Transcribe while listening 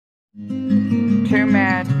Too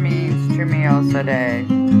much means 2 meals a day.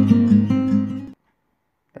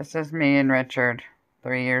 This is me and Richard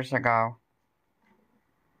 3 years ago.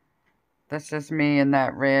 This is me in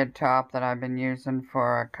that red top that I've been using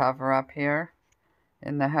for a cover up here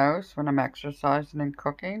in the house when I'm exercising and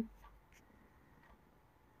cooking.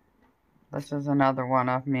 This is another one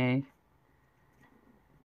of me.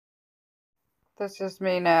 This is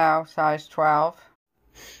me now, size 12.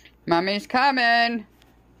 Mommy's coming.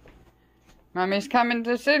 Mommy's coming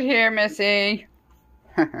to sit here, Missy.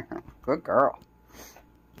 Good girl.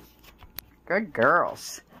 Good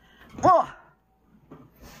girls. Oh.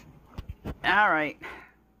 Alright.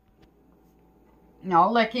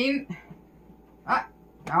 No licking.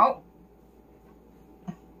 No.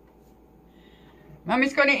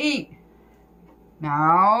 Mommy's gonna eat.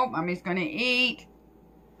 No, Mommy's gonna eat.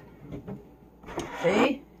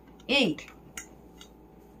 See? Eat.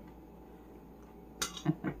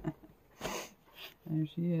 There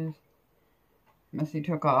she is. Missy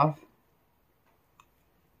took off.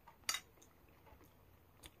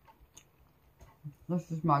 This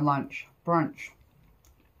is my lunch, brunch,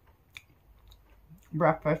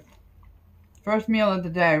 breakfast, first meal of the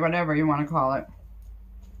day, whatever you want to call it.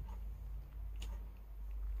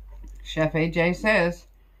 Chef AJ says,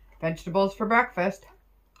 vegetables for breakfast.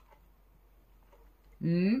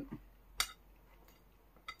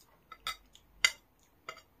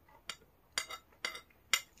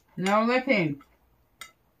 No licking.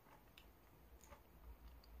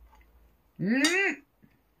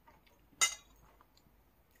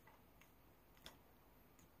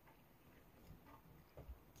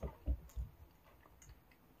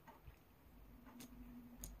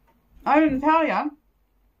 I didn't tell you.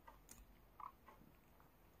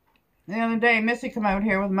 The other day, Missy come out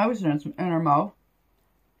here with motion in her mouth.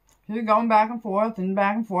 She was going back and forth, and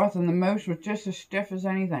the motion was just as stiff as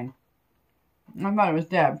anything. I thought it was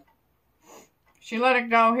dead. She let it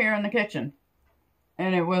go here in the kitchen,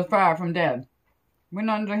 and it was far from dead. Went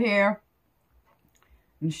under here,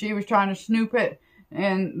 and she was trying to snoop it,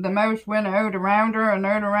 and the mouse went out around her and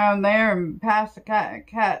out around there and past the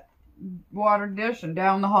cat water dish and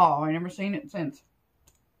down the hall. I never seen it since.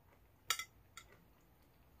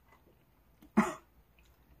 I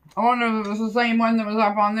wonder if it was the same one that was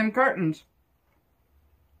up on them curtains.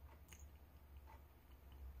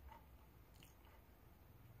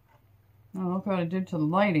 Oh, look what it did to the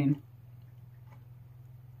lighting.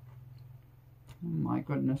 Oh my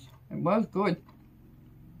goodness. It was good.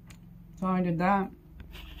 So I did that.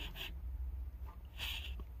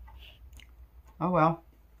 Oh well.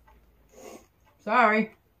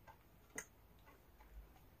 Sorry.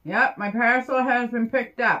 Yep, my parcel has been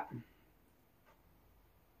picked up.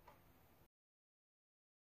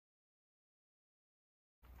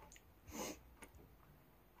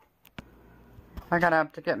 I got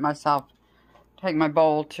up to get myself, take my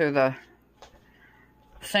bowl to the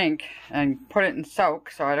sink and put it in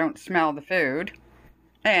soak so I don't smell the food.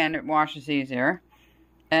 And it washes easier.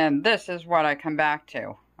 And this is what I come back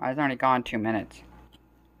to. I was only gone 2 minutes.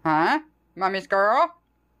 Huh? Mommy's girl?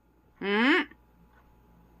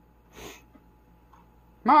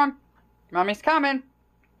 Mom, Mommy's coming.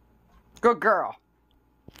 Good girl.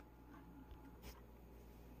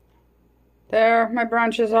 There, my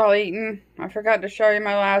brunch is all eaten. I forgot to show you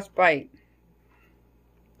my last bite.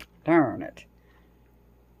 Darn it.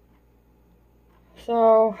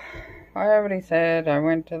 So, I already said I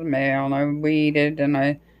went to the mail and I weeded and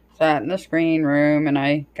I sat in the screen room and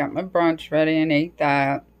I got my brunch ready and ate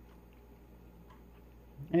that.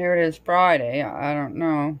 Here it is Friday. I don't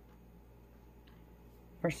know.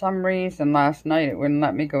 For some reason last night it wouldn't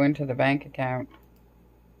let me go into the bank account.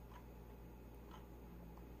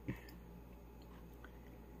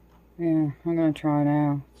 Yeah, I'm gonna try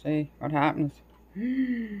now. See what happens.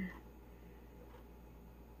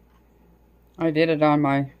 I did it on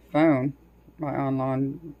my phone, my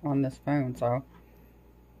online on this phone, so.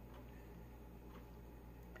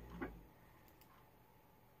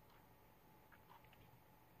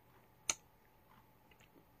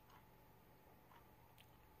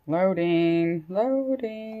 Loading,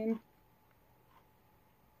 loading,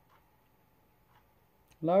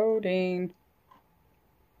 loading.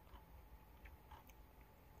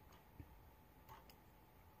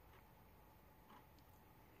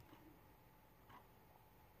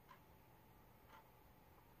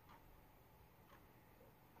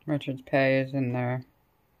 Richard's pay is in there.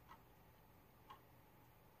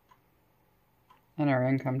 And our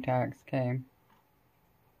income tax came.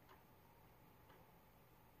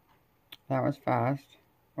 That was fast.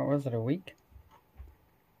 What was it, a week?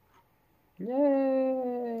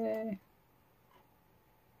 Yay!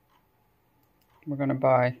 we're going to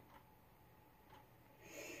buy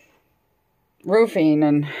roofing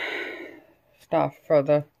and stuff for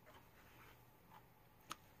the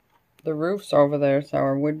roofs over there so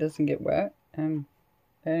our wood doesn't get wet and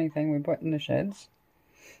anything we put in the sheds.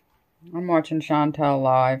 I'm watching Chantal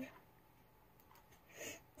live.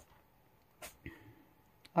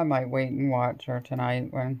 I might wait and watch her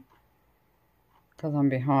tonight because I'm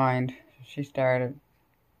behind. She started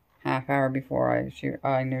half hour before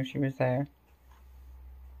I knew she was there.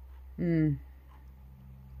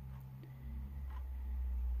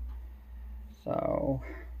 So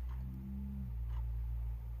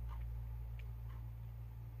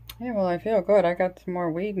yeah, well, I feel good. I got some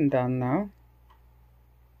more weeding done though.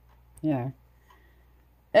 Yeah.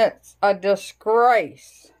 It's a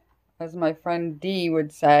disgrace, as my friend Dee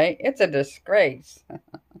would say. It's a disgrace.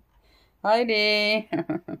 Hi, Dee.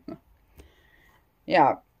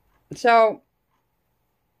 Yeah. So,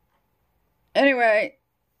 anyway,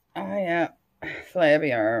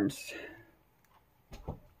 flabby arms.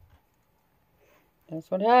 That's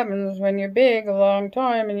what happens when you're big a long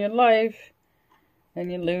time in your life and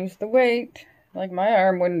you lose the weight. Like my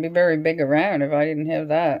arm wouldn't be very big around if I didn't have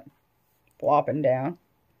that flopping down.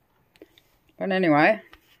 But anyway.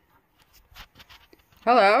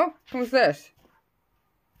 Hello? Who's this?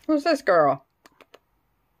 Who's this girl?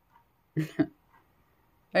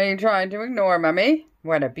 Are you trying to ignore Mummy?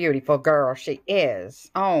 What a beautiful girl she is.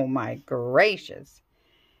 Oh my gracious.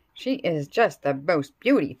 She is just the most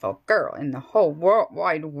beautiful girl in the whole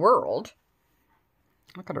wide world.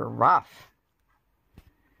 Look at her ruff.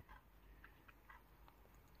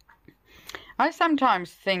 I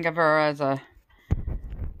sometimes think of her as a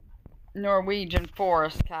Norwegian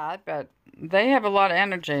forest cat, but they have a lot of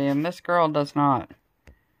energy and this girl does not.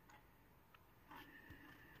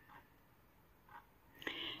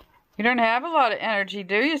 You don't have a lot of energy,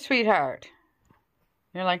 do you, sweetheart?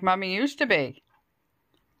 You're like Mommy used to be.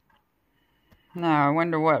 Now, I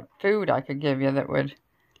wonder what food I could give you that would...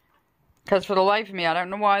 Because for the life of me, I don't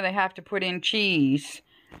know why they have to put in cheese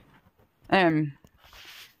and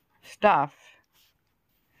stuff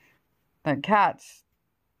that cats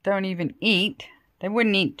don't even eat. They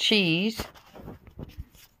wouldn't eat cheese.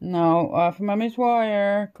 No, off Mommy's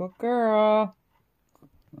wire. Good girl.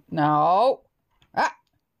 No. Ah.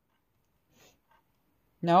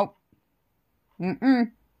 Nope.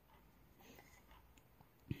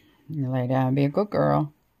 You lay down and be a good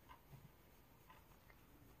girl.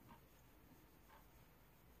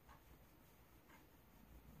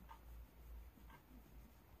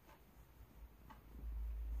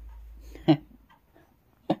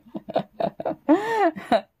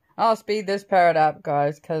 I'll speed this part up,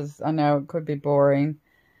 guys, because I know it could be boring.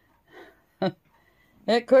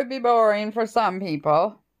 It could be boring for some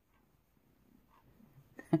people.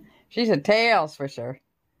 She's a tail swisher.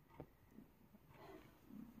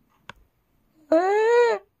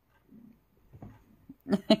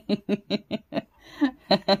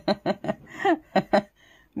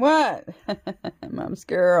 What? Mom's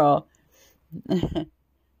girl.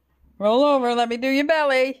 Roll over, let me do your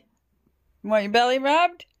belly. You want your belly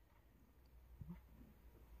rubbed?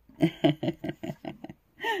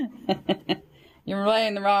 You're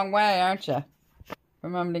laying the wrong way, aren't you? For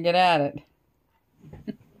Mom to get at it.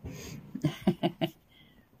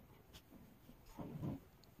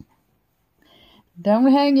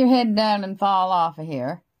 Don't hang your head down and fall off of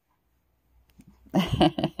here.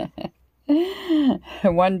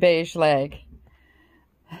 One beige leg.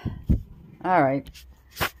 Alright.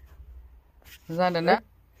 Is that enough?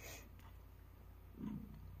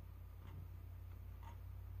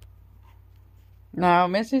 No,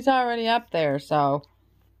 Missy's already up there, so...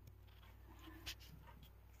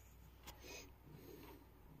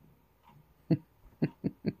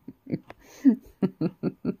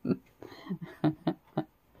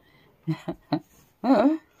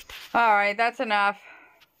 Alright, that's enough.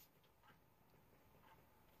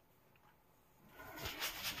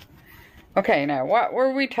 Okay, now, what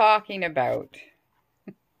were we talking about?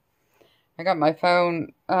 I got my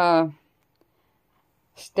phone,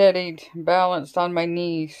 steadied, balanced on my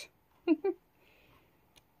knees.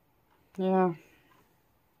 Yeah.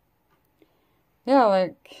 Yeah,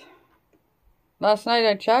 like, last night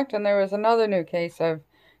I checked and there was another new case of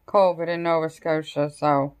COVID in Nova Scotia,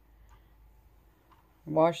 so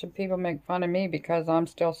why should people make fun of me because I'm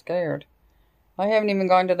still scared? I haven't even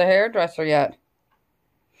gone to the hairdresser yet.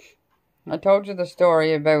 I told you the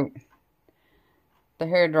story about the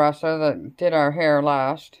hairdresser that did our hair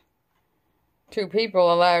last. 2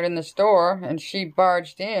 people allowed in the store, and she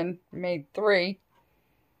barged in, made 3.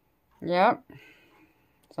 Yep.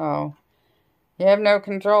 So, You have no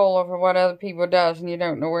control over what other people does, and you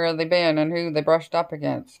don't know where they've been and who they brushed up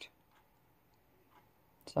against.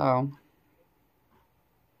 So,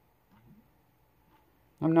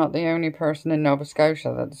 I'm not the only person in Nova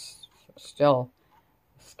Scotia that's still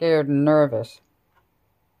scared and nervous.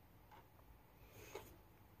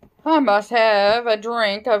 I must have a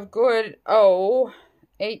drink of good old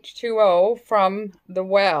H2O from the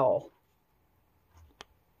well.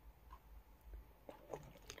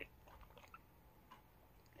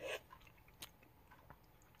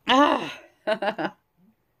 Ah! I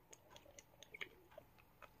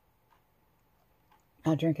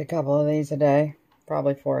drink a couple of these a day.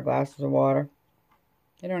 Probably 4 glasses of water.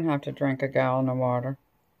 You don't have to drink a gallon of water.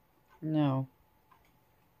 No.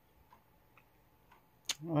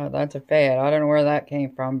 Well, that's a fad. I don't know where that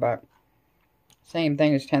came from, but same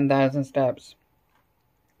thing as 10,000 steps.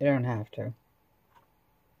 You don't have to.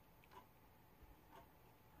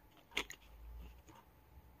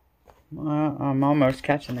 Well, I'm almost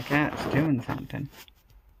catching the cats doing something.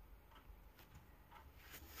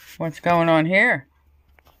 What's going on here?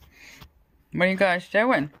 What are you guys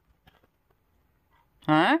doing?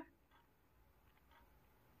 Huh?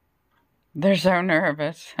 They're so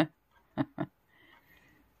nervous.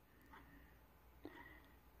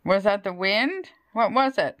 Was that the wind? What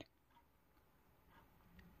was it?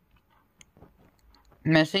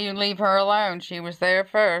 Missy, you leave her alone. She was there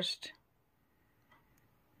first.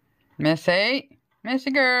 Missy. Missy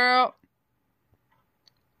girl.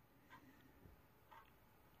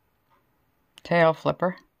 Tail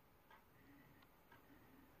flipper.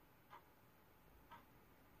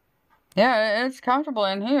 Yeah, it's comfortable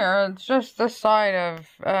in here. It's just this side of,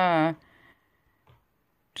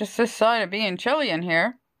 being chilly in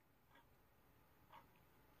here.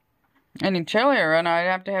 Any chillier and I'd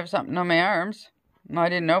have to have something on my arms. I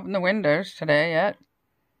didn't open the windows today yet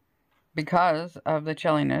because of the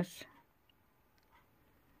chilliness.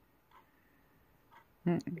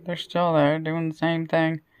 They're still there doing the same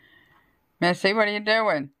thing. Missy, what are you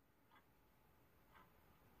doing?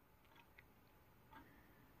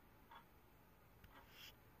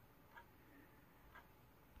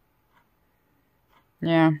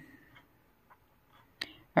 Yeah.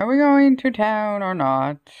 Are we going to town or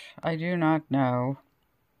not? I do not know.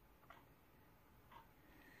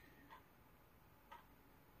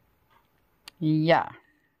 Yeah.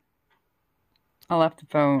 I left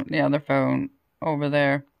the other phone over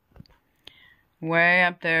there. Way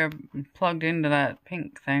up there, plugged into that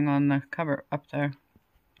pink thing on the cover up there.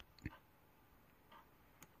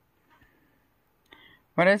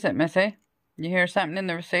 What is it, Missy? You hear something in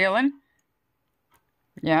the ceiling?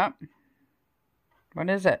 Yeah. What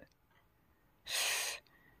is it?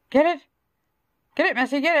 Get it? Get it,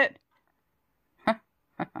 Missy, get it!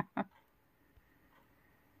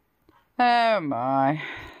 Oh my.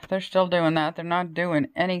 They're still doing that. They're not doing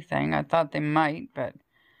anything. I thought they might, but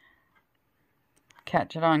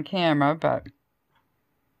catch it on camera, but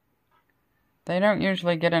they don't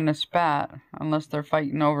usually get in a spat unless they're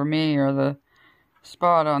fighting over me or the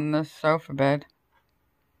spot on this sofa bed.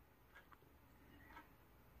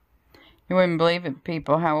 You wouldn't believe it,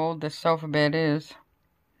 people, how old this sofa bed is.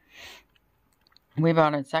 We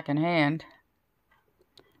bought it secondhand.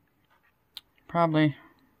 Probably,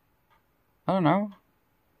 I don't know.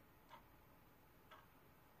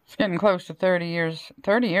 It's getting close to 30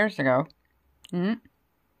 years ago.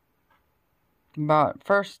 But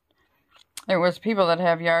first, it was people that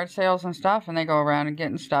have yard sales and stuff, and they go around and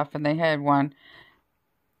getting stuff, and they had one.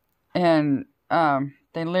 And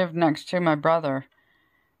they lived next to my brother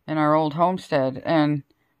in our old homestead, and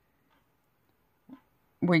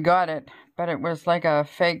we got it, but it was like a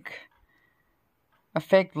fake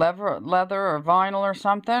leather or vinyl or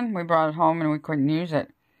something. We brought it home and we couldn't use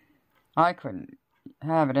it. I couldn't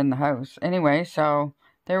have it in the house. Anyway, so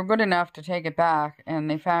they were good enough to take it back, and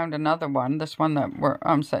they found another one, this one that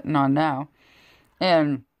I'm sitting on now,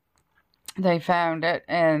 and they found it,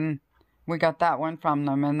 and we got that one from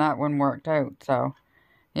them, and that one worked out. So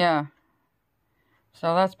yeah,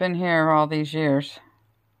 so that's been here all these years.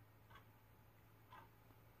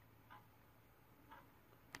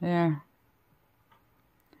 Yeah.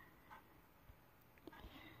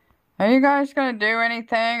 Are you guys going to do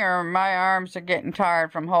anything, or my arms are getting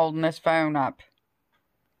tired from holding this phone up?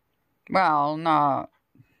 Well, not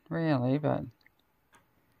really, but...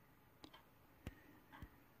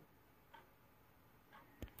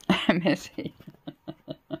 Missy.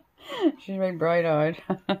 She's very bright-eyed.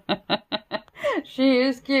 She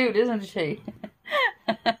is cute, isn't she?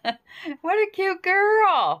 What a cute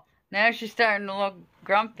girl. Now she's starting to look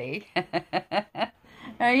grumpy.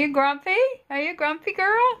 Are you grumpy? Are you grumpy,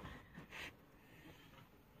 girl?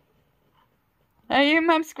 Are you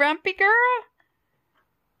Mom's grumpy girl?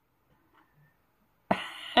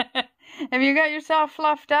 Have you got yourself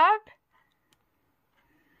fluffed up?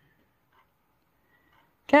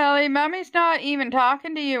 Kelly, Mommy's not even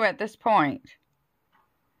talking to you at this point.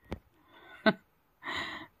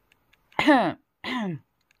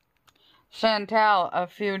 Chantal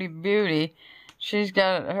of Feudy Beauty, she's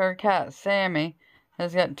got her cat Sammy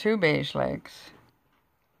has got 2 beige legs.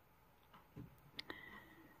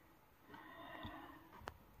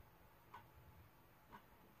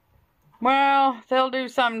 Well, they'll do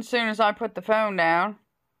something as soon as I put the phone down.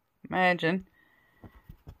 Imagine.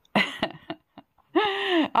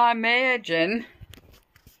 I imagine.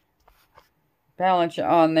 Balance it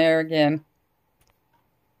on there again.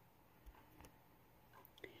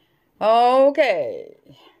 Okay.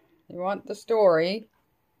 You want the story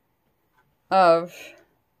of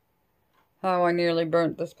how I nearly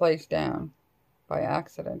burnt this place down by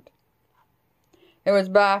accident. It was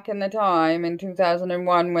back in the time in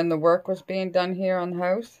 2001 when the work was being done here on the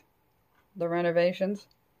house. The renovations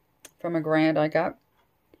from a grant I got.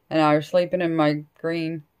 And I was sleeping in my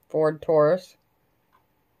green Ford Taurus.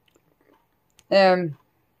 Yeah,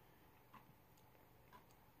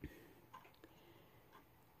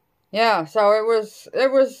 so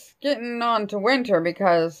it was getting on to winter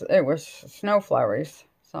because it was snow flurries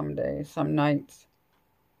some days, some nights.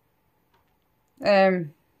 Because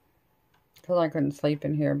I couldn't sleep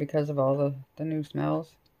in here because of all the new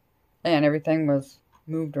smells. And everything was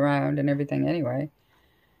moved around and everything anyway.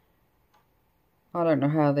 I don't know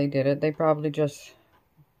how they did it. They probably just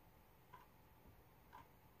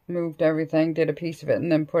moved everything, did a piece of it,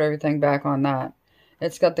 and then put everything back on that.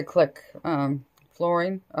 It's got the click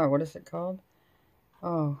flooring. Oh, what is it called?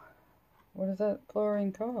 Oh, what is that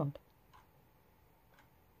flooring called?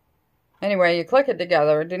 Anyway, you click it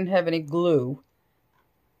together. It didn't have any glue.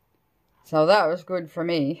 So that was good for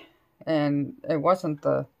me. And it wasn't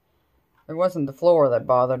the floor that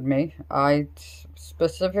bothered me. I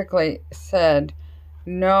specifically said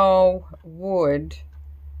no wood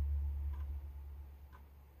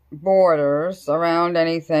borders around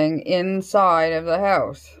anything inside of the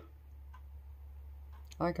house.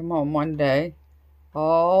 I come home one day,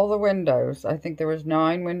 all the windows, I think there was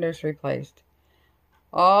 9 windows replaced.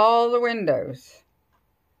 All the windows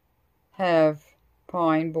have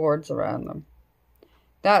pine boards around them.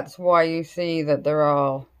 That's why you see that they're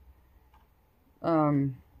all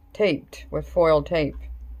taped with foil tape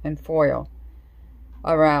and foil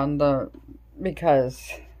around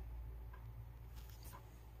because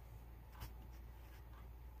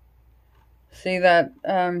see that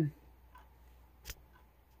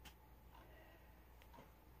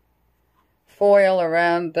foil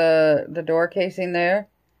around the door casing there,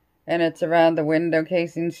 and it's around the window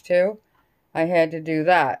casings too. I had to do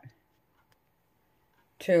that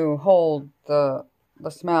to hold the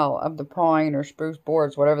smell of the pine or spruce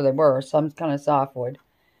boards, whatever they were, some kind of softwood.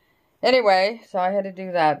 Anyway, so I had to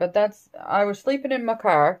do that. But I was sleeping in my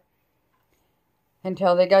car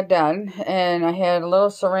until they got done. And I had a little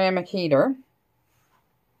ceramic heater.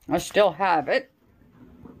 I still have it.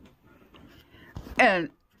 And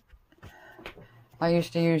I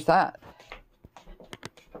used to use that.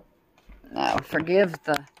 Now, forgive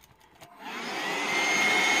the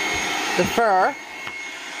fur.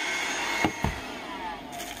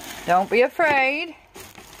 Don't be afraid.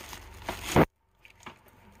 Oh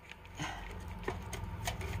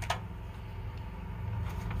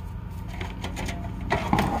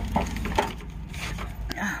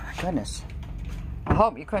my goodness. I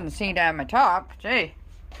hope you couldn't see down my top. Gee.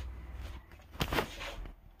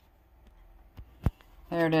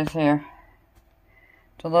 There it is here.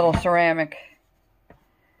 It's a little ceramic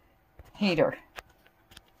heater.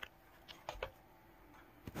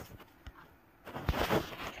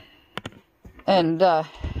 And I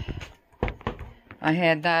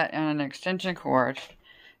had that on an extension cord,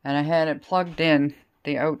 and I had it plugged in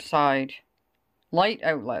the outside light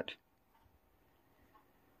outlet.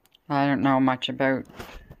 I don't know much about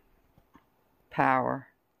power,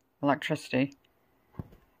 electricity.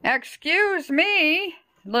 Excuse me,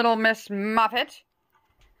 little Miss Muffet.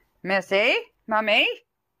 Missy, Mummy?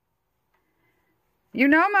 You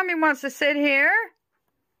know Mummy wants to sit here?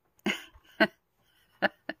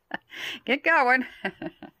 Get going.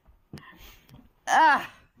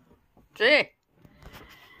 Ah, gee.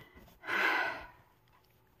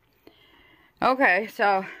 Okay,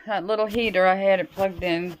 so that little heater, I had it plugged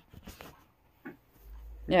in.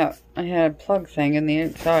 Yeah, I had a plug thing in the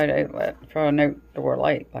outside outlet for an outdoor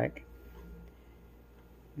light, like.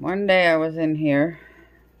 One day I was in here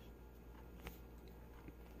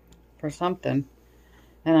for something,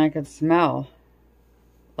 and I could smell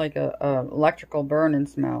like a electrical burning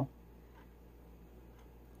smell.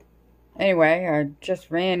 Anyway, I just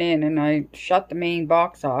ran in and I shut the main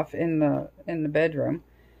box off in the bedroom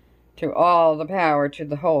to all the power to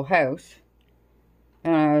the whole house.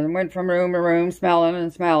 And I went from room to room smelling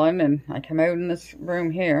and smelling, and I come out in this room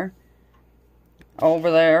here, over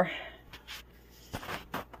there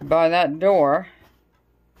by that door,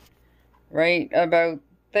 right about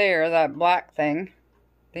there, that black thing,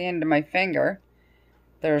 the end of my finger,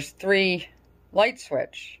 there's 3 light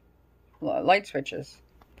switches.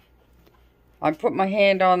 I put my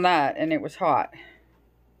hand on that and it was hot.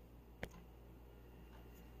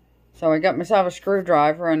 So I got myself a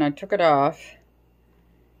screwdriver and I took it off.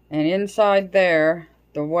 And inside there,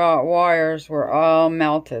 the wires were all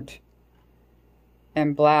melted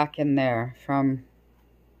and black in there from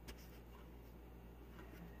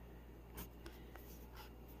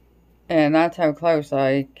and that's how close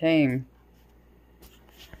I came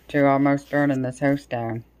to almost burning this house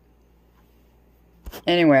down.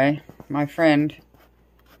 Anyway, my friend,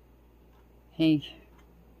 he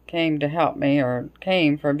came to help me, or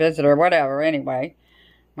came for a visit or whatever. Anyway,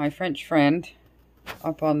 my French friend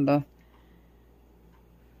up on the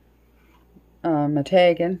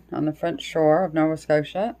McDougall on the French shore of Nova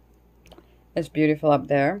Scotia. It's beautiful up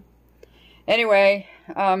there. Anyway,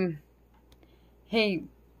 he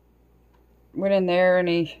went in there and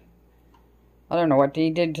I don't know what he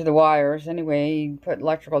did to the wires. Anyway, he put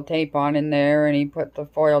electrical tape on in there and he put the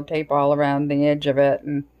foil tape all around the edge of it.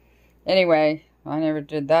 And anyway, I never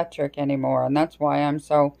did that trick anymore. And that's why I'm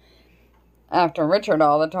so after Richard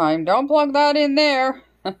all the time. Don't plug that in there.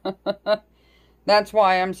 That's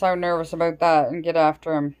why I'm so nervous about that and get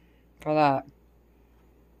after him for that.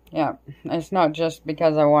 Yeah, it's not just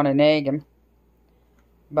because I want to nag him.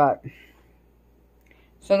 But,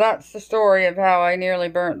 so that's the story of how I nearly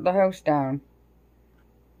burnt the house down.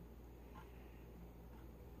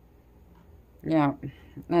 Yeah,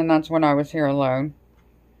 and that's when I was here alone.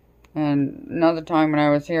 And another time when I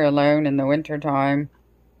was here alone in the winter time.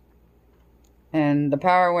 And the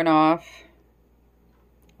power went off.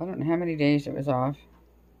 I don't know how many days it was off.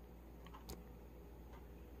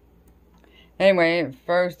 Anyway, it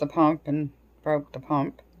froze the pump and broke the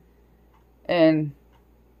pump. And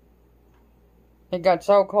it got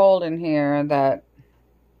so cold in here that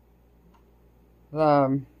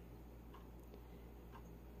the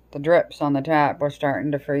drips on the tap were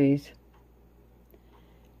starting to freeze.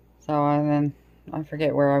 So I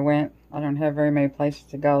forget where I went. I don't have very many places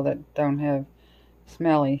to go that don't have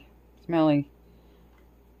smelly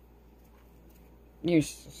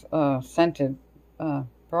scented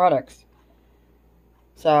products.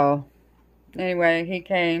 So anyway, he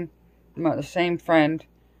came, the same friend,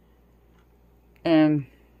 and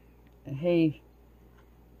in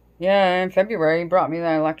February he brought me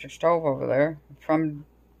that electric stove over there from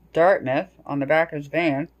Dartmouth on the back of his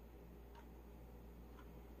van.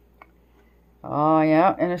 Oh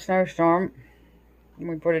yeah, in a snowstorm.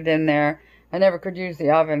 We put it in there. I never could use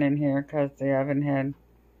the oven in here because the oven had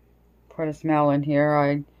put a smell in here.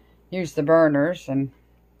 I used the burners,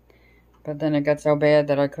 but then it got so bad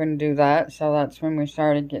that I couldn't do that. So that's when we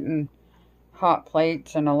started getting hot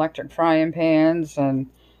plates and electric frying pans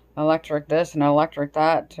and electric this and electric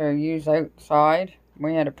that to use outside.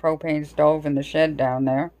 We had a propane stove in the shed down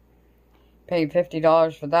there. Paid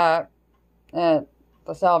 $50 for that at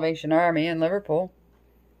the Salvation Army in Liverpool.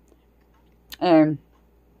 And,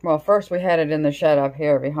 well, first we had it in the shed up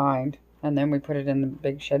here behind, and then we put it in the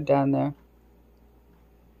big shed down there.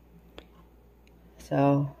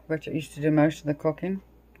 So, Richard used to do most of the cooking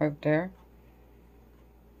out there.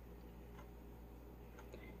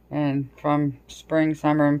 And from spring,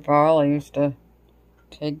 summer, and fall, I used to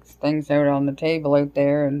take things out on the table out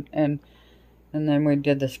there, and then we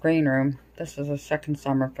did the screen room. This is the second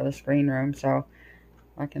summer for the screen room, so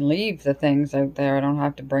I can leave the things out there. I don't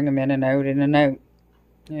have to bring them in and out,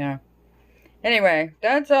 Yeah. Anyway,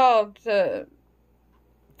 that's all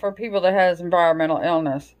for people that has environmental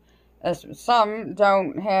illness. As some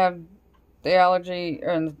don't have the allergy,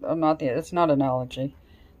 or it's not an allergy.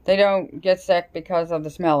 They don't get sick because of the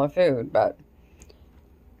smell of food, but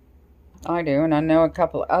I do, and I know a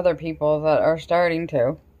couple other people that are starting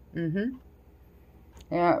to.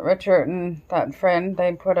 Yeah, Richard and that friend,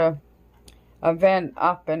 they put a vent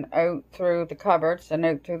up and out through the cupboards and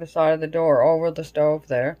out through the side of the door over the stove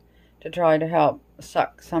there to try to help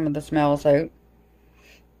suck some of the smells out.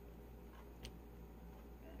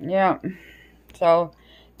 Yeah, so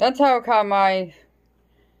that's how come I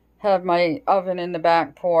have my oven in the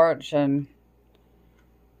back porch and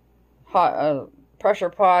hot pressure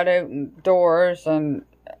pot out indoors and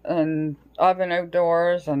and oven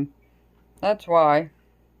outdoors, and that's why,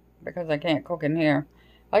 because I can't cook in here.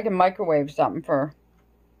 I can microwave something for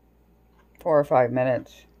 4 or 5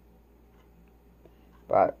 minutes,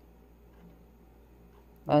 but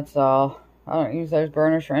that's all. I don't use those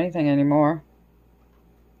burners for anything anymore.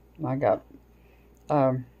 I got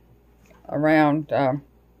a round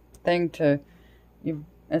thing to,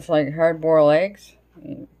 it's like hard-boiled eggs.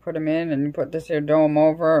 You put them in and you put this here dome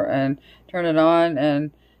over and turn it on,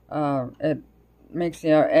 and it makes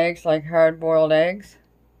the eggs like hard-boiled eggs.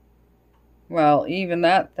 Well, even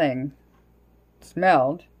that thing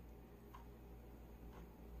smelled,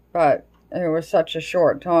 but it was such a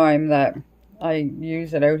short time that I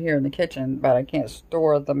use it out here in the kitchen, but I can't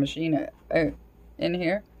store the machine out in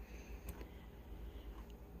here.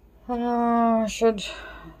 I should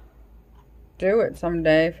do it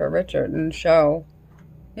someday for Richard and show.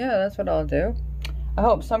 Yeah, that's what I'll do. I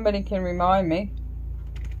hope somebody can remind me.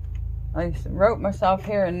 I wrote myself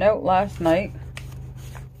here a note last night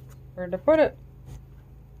where to put it.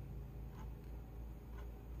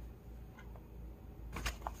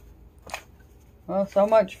 Well, so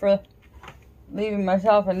much for leaving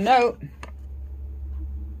myself a note.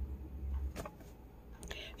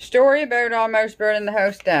 Story about almost burning the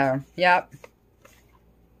house down. Yep.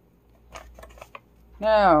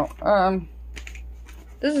 Now,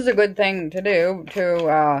 this is a good thing to do,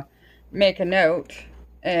 to make a note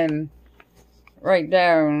and write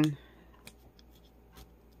down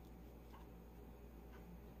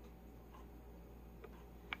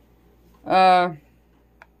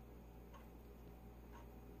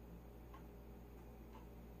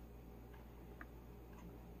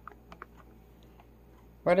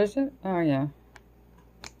what is it? Oh, yeah.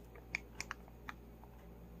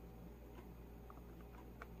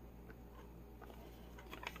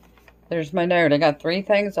 There's my note. I got 3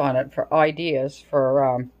 things on it for ideas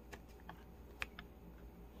for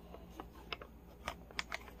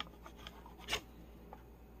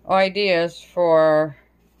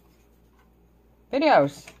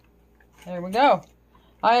videos. There we go.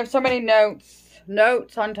 I have so many notes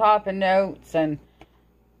on top of notes, and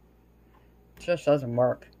it just doesn't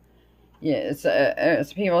work. Yeah,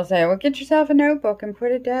 it's people say, well, get yourself a notebook and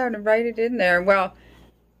put it down and write it in there. Well,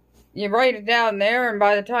 you write it down there, and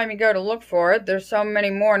by the time you go to look for it, there's so many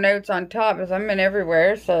more notes on top, because I'm in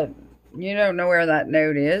everywhere, so you don't know where that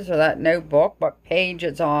note is, or that notebook, what page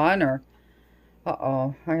it's on, or...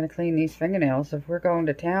 Uh-oh, I'm going to clean these fingernails if we're going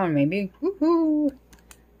to town, maybe. Woohoo!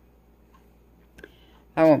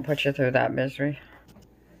 I won't put you through that misery.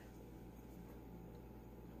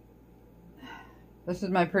 This is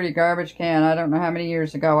my pretty garbage can. I don't know how many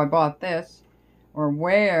years ago I bought this, or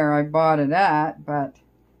where I bought it at, but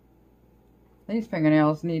these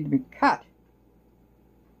fingernails need to be cut.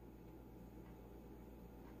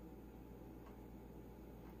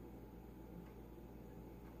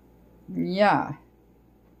 Yeah.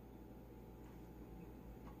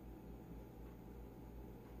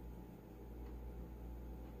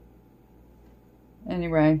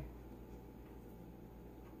 Anyway.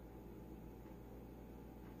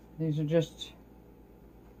 These are just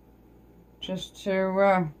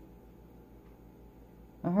to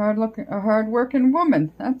a hard-working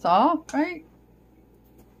woman. That's all, right?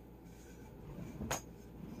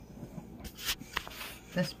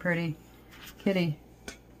 This pretty kitty.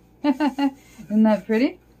 Isn't that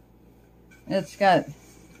pretty? It's got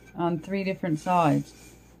on 3 different sides.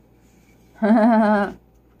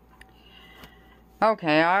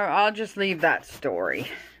 Okay, I'll just leave that story.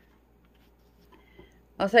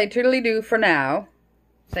 I'll say toodly-doo for now.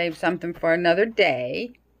 Save something for another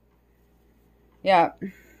day. Yeah.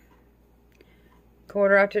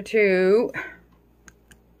 2:15.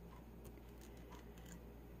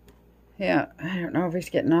 Yeah, I don't know if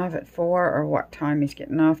he's getting off at 4 or what time he's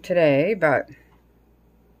getting off today, but...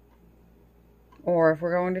 Or if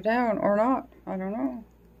we're going to town or not. I don't know.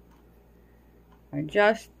 I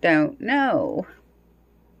just don't know.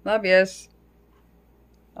 Love yous.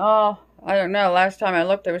 Oh, I don't know. Last time I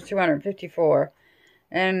looked, there was 254.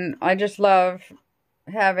 And I just love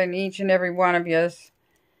having each and every one of yous.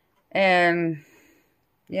 And,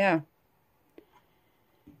 yeah.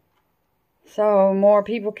 So more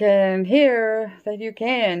people can hear that you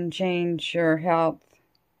can change your health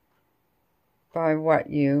by what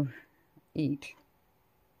you eat.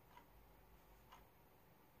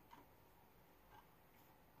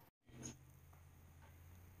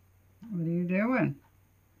 What are you doing?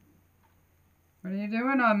 What are you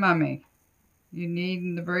doing on Mummy? You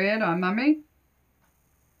kneading the bread on Mummy?